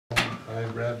I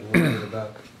read a little bit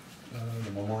about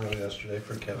the memorial yesterday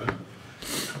for Kevin.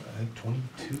 I think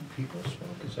 22 people spoke,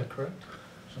 is that correct?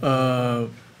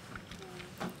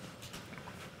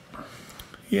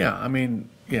 Yeah, I mean,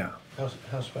 yeah.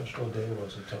 How special a day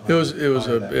was it to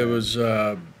It was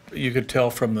you could tell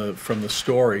from the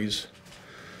stories,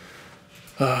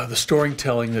 the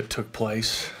storytelling that took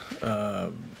place,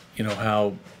 you know,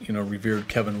 how, you know, revered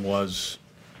Kevin was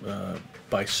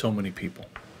by so many people.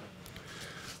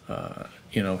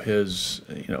 You know, his,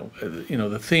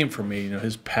 the theme for me, you know,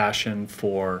 his passion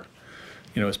for,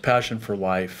 his passion for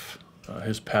life,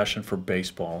 his passion for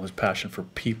baseball, his passion for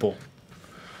people,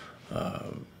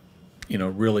 you know,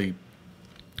 really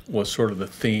was sort of the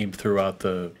theme throughout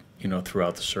the,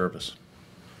 throughout the service.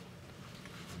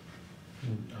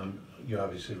 You're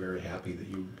obviously very happy that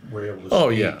you were able to speak. Oh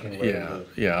yeah, and were yeah, able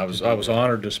to, yeah. I was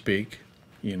honored to speak.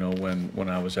 You know, when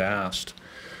I was asked.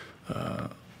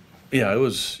 Yeah, it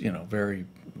was, very,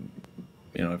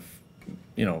 I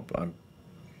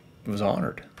was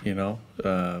honored,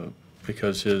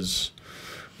 because his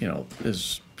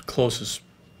closest,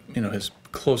 his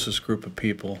closest group of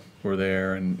people were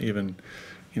there, and even,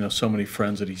 so many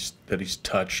friends that he's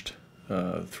touched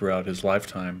throughout his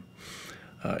lifetime.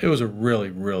 It was a really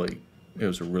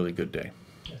good day.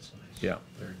 That's nice. Yeah.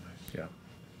 Very nice. Yeah.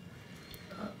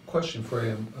 Question for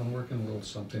you. I'm working a little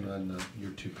something on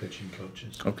your two pitching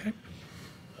coaches. Okay.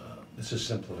 This is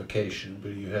simplification,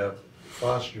 but you have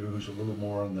Foster, who's a little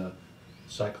more on the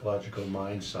psychological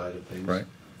mind side of things. Right.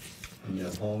 And you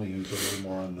have Homie, who's a little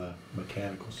more on the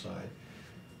mechanical side.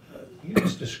 You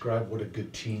just describe what a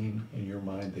good team in your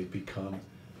mind they've become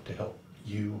to help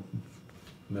you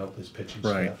melt this pitching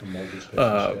Right. staff and mold this pitching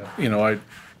staff.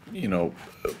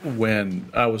 When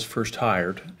I was first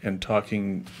hired and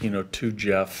talking, to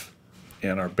Jeff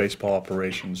and our baseball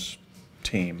operations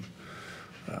team,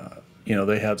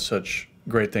 they had such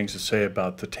great things to say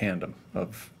about the tandem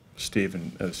of Steve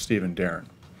and Darren.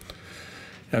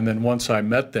 And then once I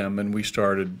met them and we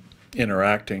started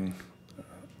interacting,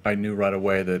 I knew right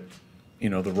away that,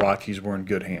 the Rockies were in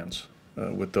good hands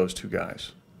with those two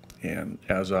guys. And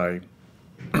as I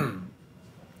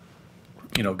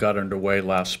got underway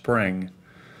last spring,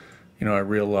 I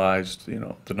realized,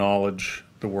 the knowledge,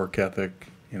 the work ethic,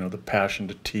 the passion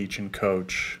to teach and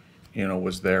coach,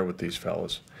 was there with these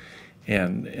fellas.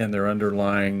 And their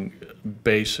underlying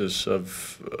basis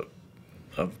of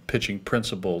pitching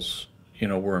principles,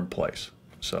 were in place.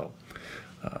 So,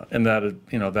 and that,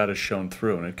 that has shown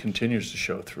through, and it continues to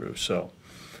show through. So,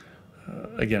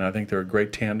 again, I think they're a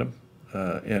great tandem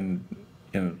in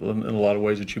a lot of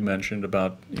ways that you mentioned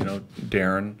about,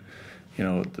 Darren,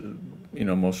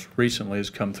 most recently has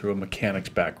come through a mechanics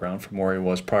background from where he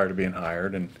was prior to being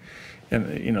hired,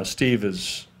 and Steve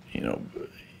is,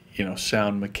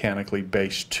 sound mechanically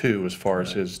based too as far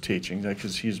as his teaching,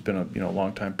 because he's been a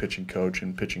long-time pitching coach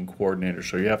and pitching coordinator,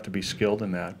 so you have to be skilled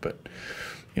in that. But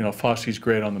Fosty's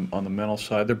great on the mental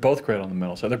side. They're both great on the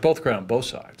mental side. They're both great on both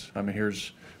sides. I mean,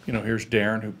 here's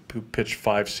Darren who pitched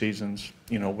 5 seasons,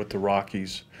 with the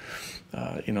Rockies.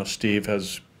 Steve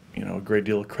has, a great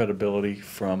deal of credibility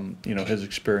from, his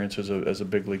experience as a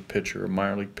big league pitcher, a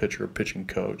minor league pitcher, a pitching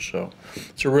coach. So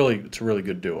it's a really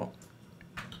good duo.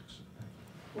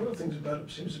 One of the things about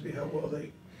it seems to be how well they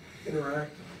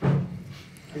interact. I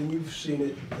mean, you've seen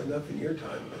it enough in your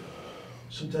time, but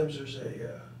sometimes there's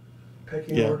a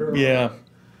pecking order. Yeah.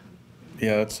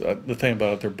 That's the thing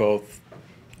about it. They're both,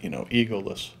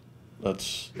 egoless.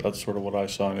 That's sort of what I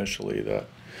saw initially. That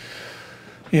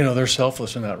they're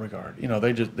selfless in that regard.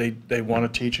 They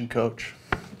want to teach and coach,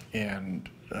 and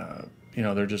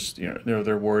they're just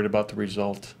they're worried about the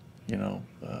result.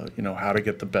 How to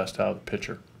get the best out of the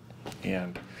pitcher,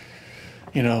 and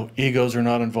egos are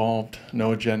not involved.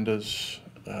 No agendas.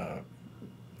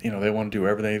 They want to do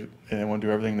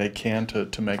everything they can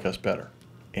to make us better,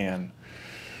 and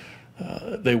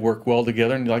they work well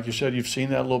together. And like you said, you've seen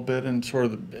that a little bit, and sort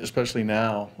of especially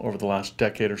now over the last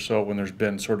decade or so, when there's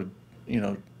been sort of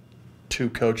two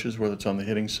coaches, whether it's on the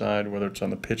hitting side, whether it's on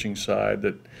the pitching side,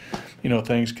 that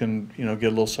things can get a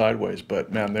little sideways.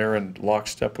 But man, they're in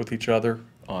lockstep with each other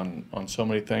on so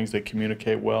many things. They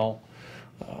communicate well.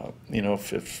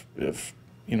 If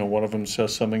one of them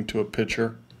says something to a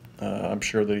pitcher, I'm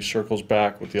sure that he circles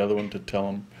back with the other one to tell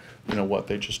him what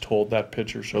they just told that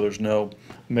pitcher. So there's no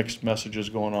mixed messages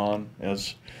going on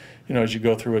as you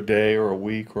go through a day or a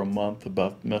week or a month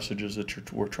about messages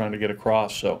that we're trying to get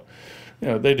across. So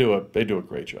they do a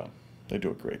great job. They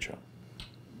do a great job.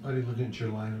 Buddy, looking at your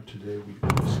lineup today, we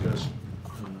discussed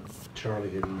Charlie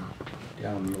hitting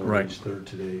down the Right. range third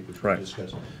today, which Right. we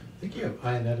discussed. I think you have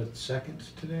Ionetta at second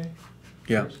today.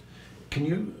 Yeah. Can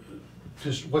you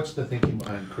Just what's the thinking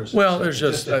behind Chris? Well, there's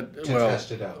just to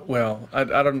test it out. Well, I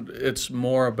don't. It's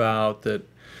more about that.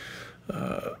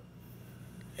 A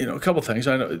couple things.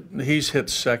 I know he's hit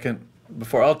second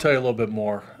before. I'll tell you a little bit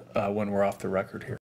more when we're off the record here.